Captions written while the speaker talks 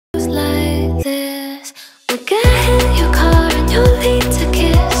need to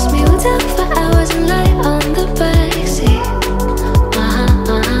kiss me. We'll talk for hours and lie on the backseat.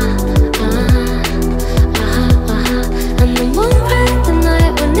 And then one bright the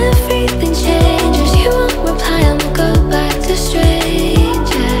night when everything changes. You won't reply and we'll go back to strangers.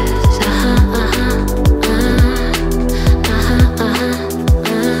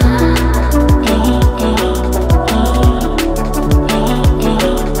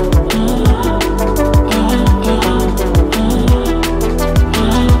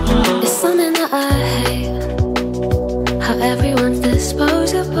 It's something that I hate, how everyone's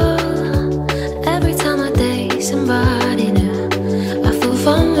disposable. Every time I date somebody new, I feel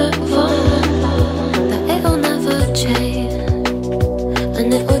vulnerable, that it'll never change,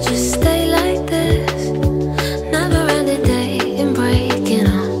 and it will just stay like this. Never ending dating, breaking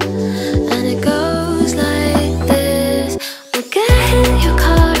up, and it goes like this. We'll get in your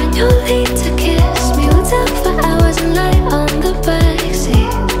car and you'll need to kiss me. We'll talk for hours and lie on the backseat.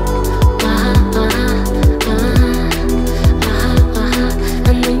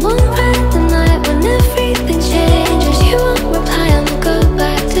 And then one bright the night when everything changes. You won't reply and we'll go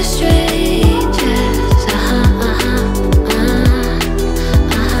back to strangers.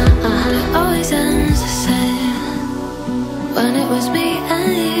 It always ends the same when it was me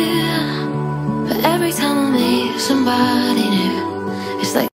and you. But every time I meet somebody